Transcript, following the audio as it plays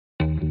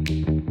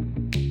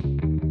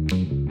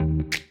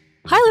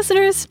Hi,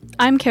 listeners!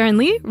 I'm Karen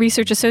Lee,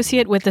 Research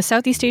Associate with the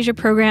Southeast Asia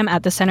Program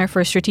at the Center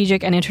for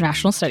Strategic and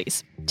International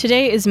Studies.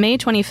 Today is May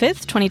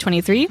 25th,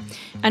 2023,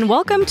 and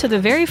welcome to the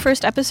very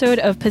first episode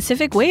of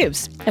Pacific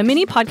Waves, a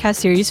mini podcast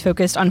series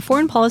focused on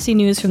foreign policy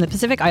news from the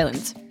Pacific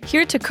Islands.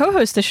 Here to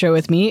co-host the show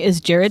with me is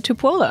Jared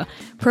Tupuola,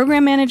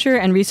 Program Manager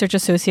and Research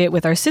Associate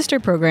with our sister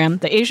program,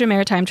 the Asia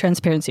Maritime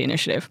Transparency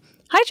Initiative.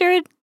 Hi,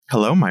 Jared!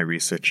 Hello, my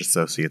Research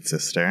Associate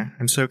sister.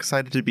 I'm so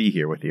excited to be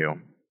here with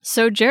you.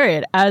 So,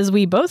 Jared, as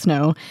we both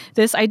know,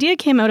 this idea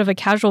came out of a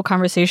casual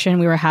conversation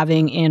we were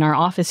having in our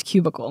office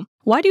cubicle.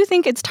 Why do you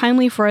think it's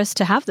timely for us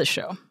to have this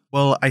show?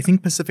 Well, I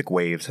think Pacific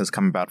Waves has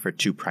come about for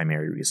two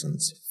primary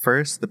reasons.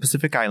 First, the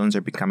Pacific Islands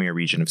are becoming a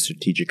region of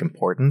strategic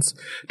importance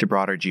to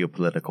broader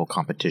geopolitical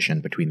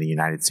competition between the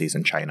United States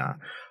and China.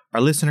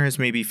 Our listeners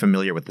may be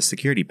familiar with the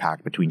security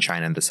pact between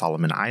China and the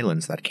Solomon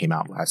Islands that came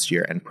out last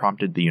year and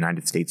prompted the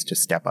United States to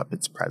step up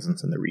its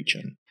presence in the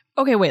region.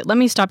 Okay, wait, let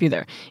me stop you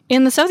there.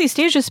 In the Southeast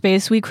Asia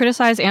space, we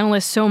criticize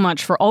analysts so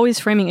much for always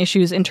framing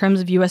issues in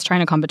terms of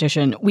US-China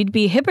competition. We'd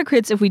be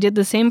hypocrites if we did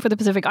the same for the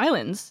Pacific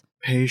Islands.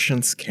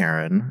 Patience,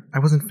 Karen. I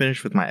wasn't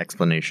finished with my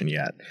explanation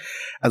yet.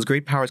 As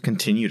great powers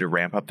continue to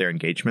ramp up their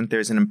engagement,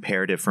 there's an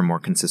imperative for more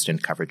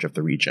consistent coverage of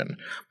the region.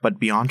 But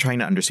beyond trying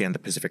to understand the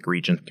Pacific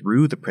region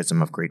through the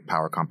prism of great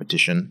power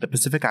competition, the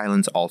Pacific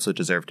Islands also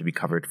deserve to be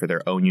covered for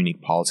their own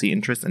unique policy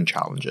interests and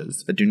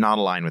challenges that do not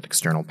align with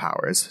external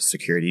powers'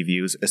 security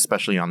views,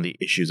 especially on the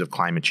issues of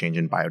climate change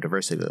and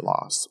biodiversity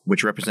loss,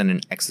 which represent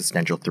an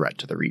existential threat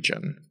to the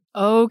region.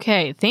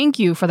 Okay, thank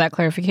you for that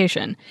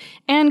clarification.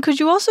 And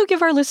could you also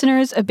give our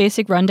listeners a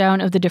basic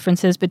rundown of the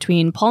differences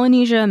between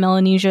Polynesia,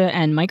 Melanesia,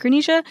 and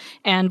Micronesia,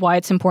 and why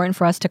it's important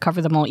for us to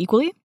cover them all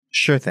equally?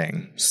 Sure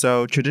thing.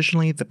 So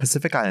traditionally, the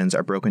Pacific Islands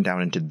are broken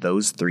down into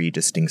those three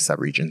distinct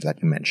subregions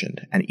that you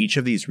mentioned, and each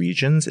of these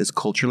regions is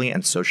culturally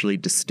and socially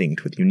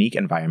distinct with unique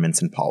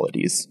environments and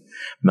polities.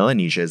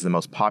 Melanesia is the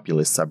most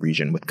populous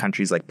subregion, with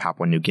countries like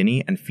Papua New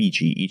Guinea and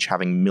Fiji each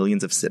having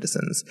millions of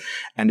citizens,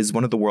 and is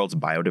one of the world's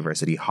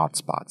biodiversity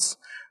hotspots.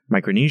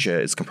 Micronesia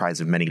is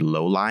comprised of many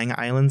low-lying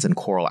islands and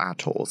coral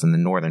atolls in the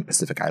northern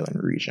Pacific Island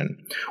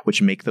region,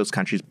 which make those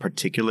countries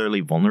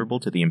particularly vulnerable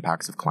to the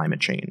impacts of climate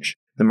change.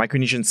 The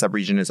Micronesian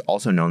subregion is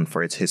also known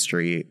for its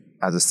history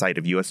as a site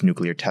of U.S.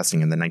 nuclear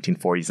testing in the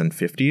 1940s and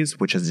 50s,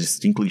 which has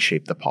distinctly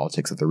shaped the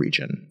politics of the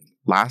region.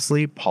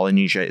 Lastly,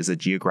 Polynesia is a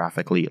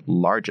geographically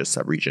largest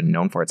subregion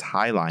known for its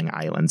high-lying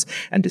islands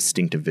and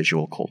distinctive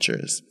visual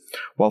cultures.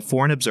 While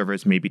foreign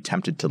observers may be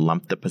tempted to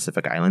lump the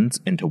Pacific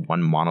Islands into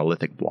one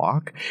monolithic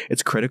block,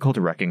 it's critical to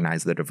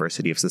recognize the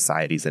diversity of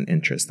societies and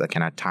interests that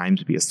can at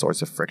times be a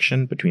source of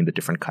friction between the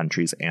different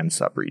countries and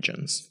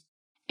subregions.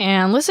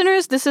 And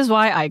listeners, this is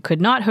why I could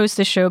not host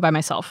this show by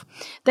myself.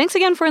 Thanks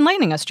again for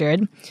enlightening us,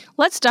 Jared.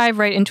 Let's dive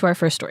right into our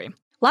first story.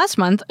 Last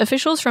month,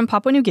 officials from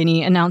Papua New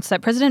Guinea announced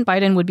that President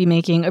Biden would be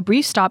making a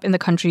brief stop in the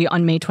country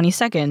on May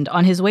 22nd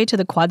on his way to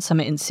the Quad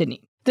Summit in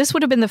Sydney. This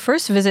would have been the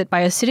first visit by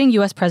a sitting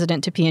U.S.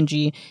 president to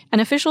PNG, and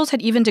officials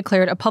had even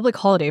declared a public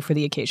holiday for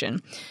the occasion.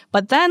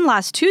 But then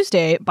last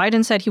Tuesday,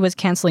 Biden said he was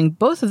canceling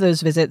both of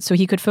those visits so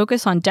he could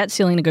focus on debt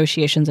ceiling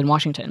negotiations in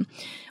Washington.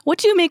 What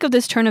do you make of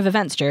this turn of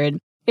events, Jared?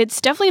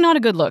 It's definitely not a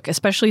good look,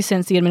 especially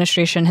since the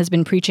administration has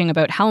been preaching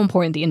about how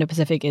important the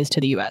Indo-Pacific is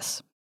to the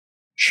U.S.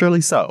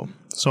 Surely so.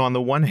 So on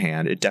the one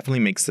hand, it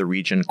definitely makes the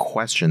region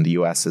question the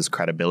U.S.'s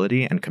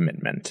credibility and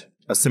commitment.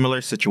 A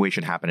similar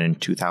situation happened in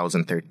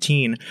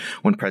 2013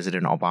 when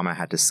President Obama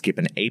had to skip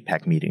an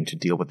APEC meeting to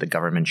deal with the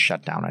government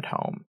shutdown at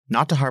home.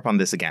 Not to harp on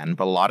this again,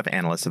 but a lot of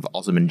analysts have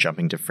also been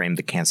jumping to frame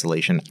the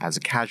cancellation as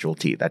a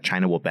casualty that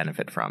China will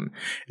benefit from,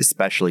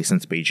 especially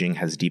since Beijing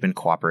has deepened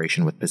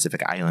cooperation with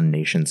Pacific Island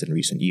nations in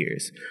recent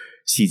years.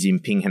 Xi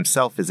Jinping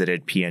himself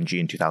visited PNG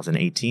in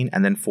 2018,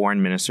 and then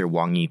Foreign Minister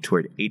Wang Yi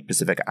toured 8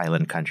 Pacific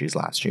Island countries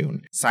last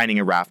June, signing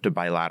a raft of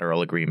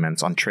bilateral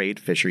agreements on trade,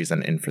 fisheries,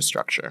 and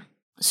infrastructure.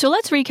 So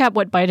let's recap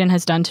what Biden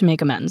has done to make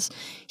amends.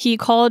 He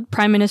called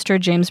Prime Minister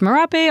James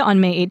Marape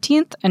on May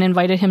 18th and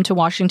invited him to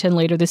Washington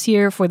later this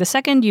year for the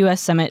second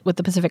U.S. summit with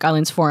the Pacific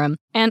Islands Forum,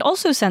 and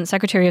also sent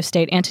Secretary of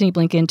State Antony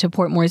Blinken to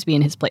Port Moresby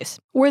in his place.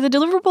 Were the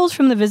deliverables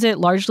from the visit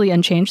largely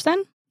unchanged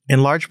then?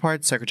 In large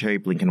part, Secretary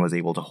Blinken was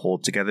able to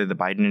hold together the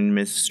Biden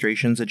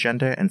administration's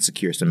agenda and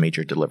secure some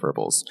major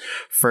deliverables.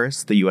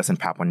 First, the U.S. and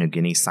Papua New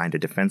Guinea signed a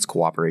defense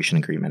cooperation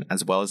agreement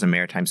as well as a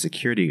maritime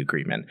security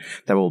agreement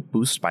that will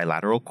boost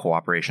bilateral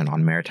cooperation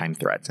on maritime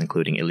threats,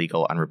 including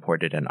illegal,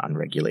 unreported, and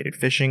unregulated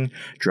fishing,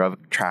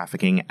 drug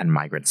trafficking, and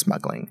migrant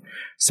smuggling.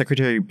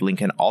 Secretary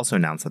Blinken also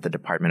announced that the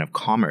Department of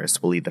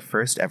Commerce will lead the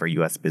first ever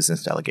U.S.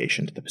 business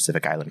delegation to the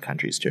Pacific Island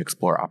countries to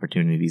explore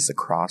opportunities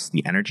across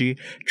the energy,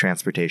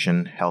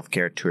 transportation,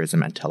 healthcare, tourism,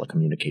 and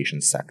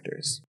telecommunications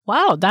sectors.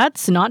 Wow,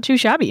 that's not too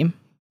shabby.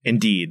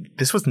 Indeed,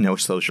 this was no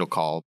social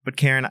call, but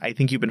Karen, I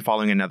think you've been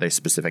following another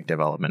specific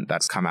development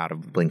that's come out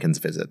of Blinken's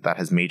visit that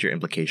has major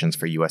implications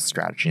for U.S.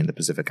 strategy in the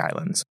Pacific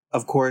Islands.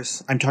 Of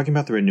course, I'm talking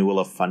about the renewal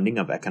of funding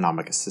of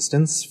economic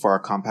assistance for our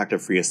Compact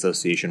of Free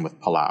Association with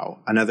Palau,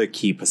 another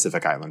key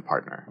Pacific Island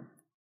partner.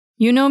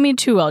 You know me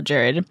too well,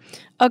 Jared.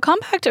 A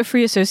Compact of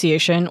Free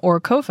Association,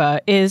 or COFA,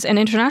 is an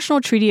international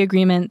treaty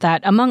agreement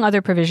that, among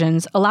other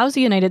provisions, allows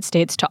the United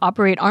States to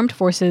operate armed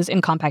forces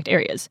in compact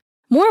areas.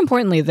 More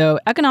importantly, though,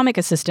 economic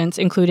assistance,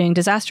 including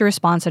disaster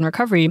response and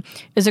recovery,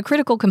 is a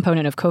critical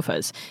component of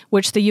COFAs,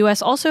 which the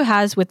U.S. also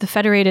has with the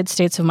Federated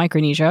States of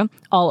Micronesia,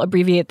 I'll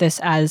abbreviate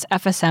this as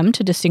FSM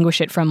to distinguish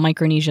it from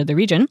Micronesia, the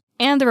region,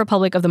 and the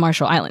Republic of the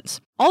Marshall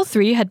Islands. All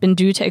three had been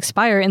due to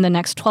expire in the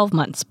next 12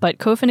 months, but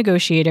COFA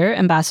negotiator,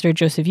 Ambassador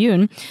Joseph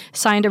Yoon,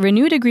 signed a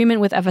renewed agreement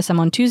with FSM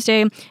on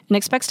Tuesday and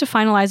expects to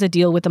finalize a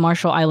deal with the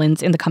Marshall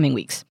Islands in the coming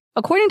weeks.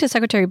 According to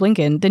Secretary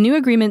Blinken, the new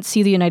agreements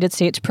see the United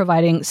States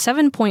providing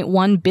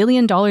 $7.1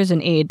 billion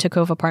in aid to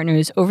COFA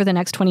partners over the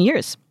next 20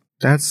 years.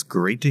 That's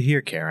great to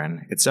hear,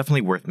 Karen. It's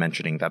definitely worth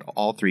mentioning that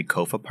all three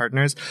COFA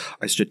partners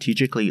are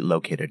strategically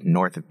located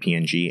north of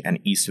PNG and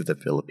east of the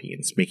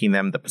Philippines, making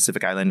them the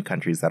Pacific Island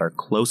countries that are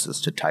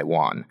closest to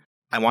Taiwan.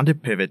 I want to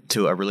pivot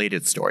to a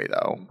related story,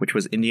 though, which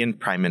was Indian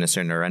Prime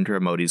Minister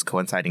Narendra Modi's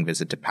coinciding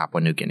visit to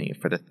Papua New Guinea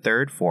for the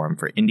third Forum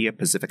for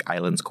India-Pacific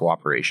Islands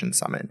Cooperation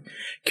Summit.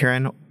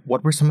 Karen,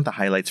 what were some of the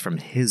highlights from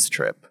his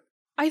trip?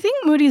 I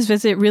think Modi's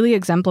visit really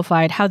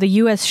exemplified how the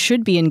U.S.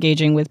 should be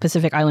engaging with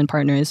Pacific Island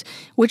partners,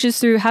 which is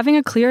through having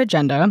a clear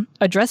agenda,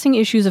 addressing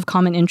issues of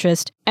common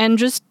interest, and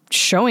just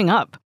showing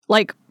up.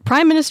 Like,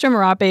 Prime Minister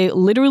Marape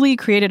literally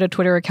created a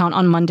Twitter account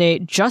on Monday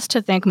just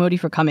to thank Modi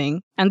for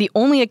coming, and the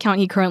only account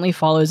he currently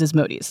follows is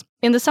Modi's.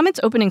 In the summit's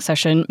opening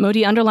session,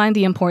 Modi underlined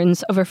the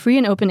importance of a free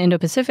and open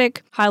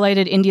Indo-Pacific,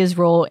 highlighted India's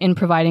role in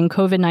providing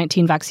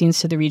COVID-19 vaccines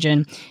to the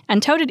region,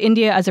 and touted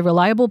India as a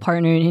reliable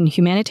partner in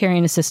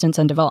humanitarian assistance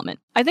and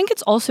development. I think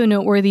it's also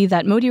noteworthy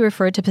that Modi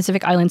referred to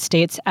Pacific Island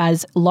states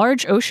as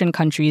large ocean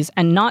countries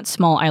and not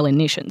small island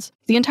nations.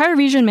 The entire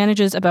region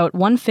manages about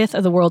 1/5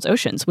 of the world's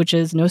oceans, which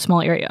is no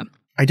small area.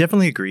 I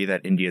definitely agree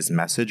that India's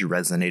message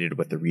resonated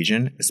with the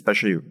region,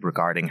 especially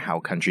regarding how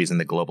countries in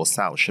the global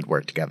south should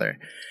work together.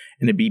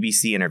 In a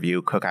BBC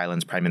interview, Cook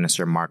Islands Prime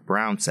Minister Mark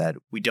Brown said,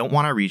 "We don't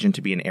want our region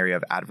to be an area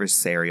of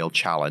adversarial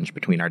challenge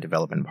between our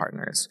development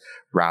partners.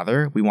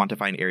 Rather, we want to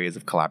find areas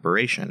of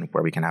collaboration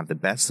where we can have the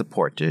best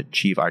support to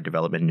achieve our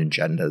development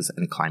agendas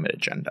and climate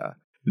agenda."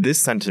 This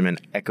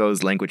sentiment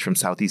echoes language from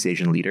Southeast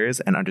Asian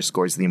leaders and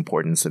underscores the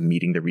importance of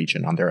meeting the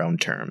region on their own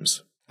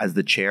terms. As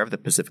the chair of the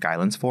Pacific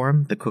Islands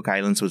Forum, the Cook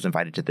Islands was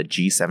invited to the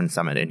G7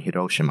 summit in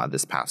Hiroshima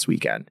this past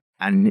weekend.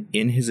 And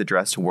in his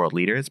address to world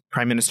leaders,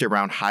 Prime Minister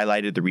Brown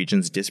highlighted the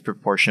region's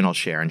disproportional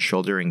share in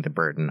shouldering the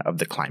burden of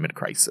the climate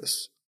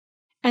crisis.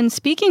 And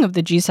speaking of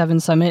the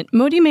G7 summit,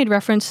 Modi made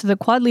reference to the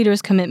Quad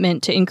leaders'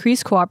 commitment to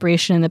increase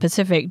cooperation in the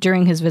Pacific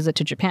during his visit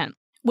to Japan.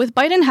 With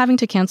Biden having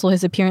to cancel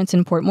his appearance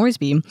in Port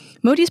Moresby,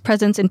 Modi's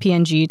presence in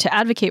PNG to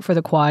advocate for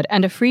the Quad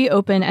and a free,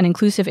 open, and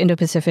inclusive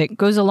Indo-Pacific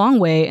goes a long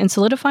way in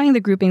solidifying the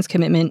grouping's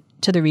commitment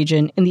to the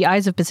region in the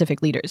eyes of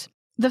Pacific leaders.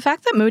 The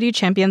fact that Modi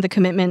championed the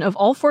commitment of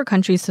all four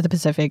countries to the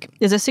Pacific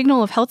is a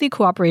signal of healthy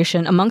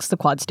cooperation amongst the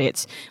Quad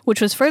states,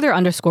 which was further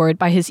underscored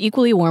by his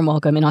equally warm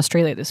welcome in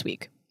Australia this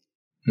week.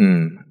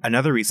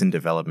 Another recent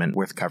development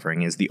worth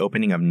covering is the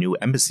opening of new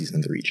embassies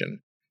in the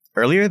region.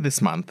 Earlier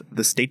this month,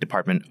 the State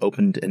Department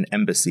opened an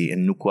embassy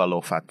in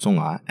Nuku'alofa,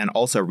 Fatsonga, and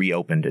also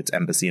reopened its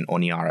embassy in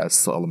Honiara,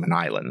 Solomon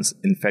Islands,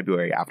 in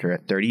February after a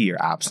 30-year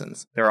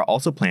absence. There are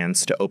also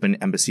plans to open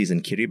embassies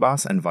in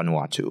Kiribati and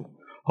Vanuatu.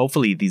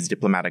 Hopefully, these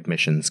diplomatic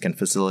missions can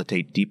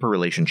facilitate deeper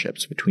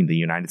relationships between the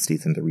United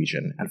States and the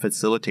region, and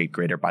facilitate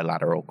greater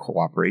bilateral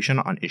cooperation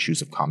on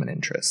issues of common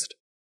interest.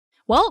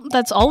 Well,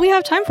 that's all we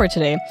have time for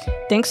today.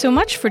 Thanks so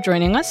much for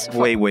joining us.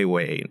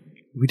 Wait.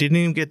 We didn't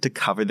even get to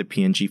cover the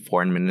PNG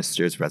foreign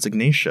minister's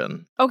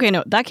resignation. Okay,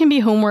 no, that can be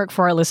homework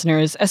for our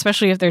listeners,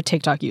 especially if they're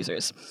TikTok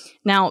users.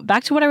 Now,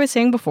 back to what I was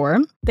saying before.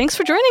 Thanks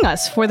for joining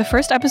us for the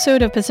first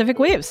episode of Pacific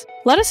Waves.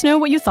 Let us know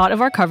what you thought of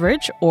our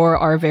coverage, or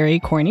our very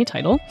corny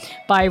title,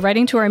 by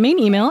writing to our main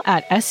email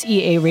at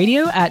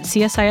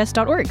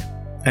searadio@csis.org.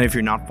 And if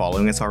you're not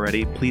following us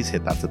already, please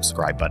hit that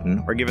subscribe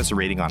button or give us a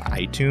rating on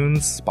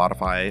iTunes,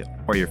 Spotify,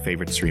 or your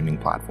favorite streaming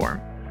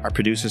platform. Our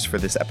producers for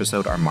this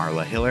episode are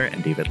Marla Hiller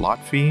and David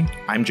Lotfi.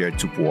 I'm Jared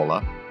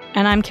Tupuola.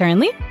 And I'm Karen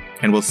Lee.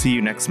 And we'll see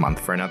you next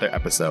month for another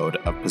episode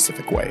of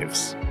Pacific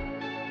Waves.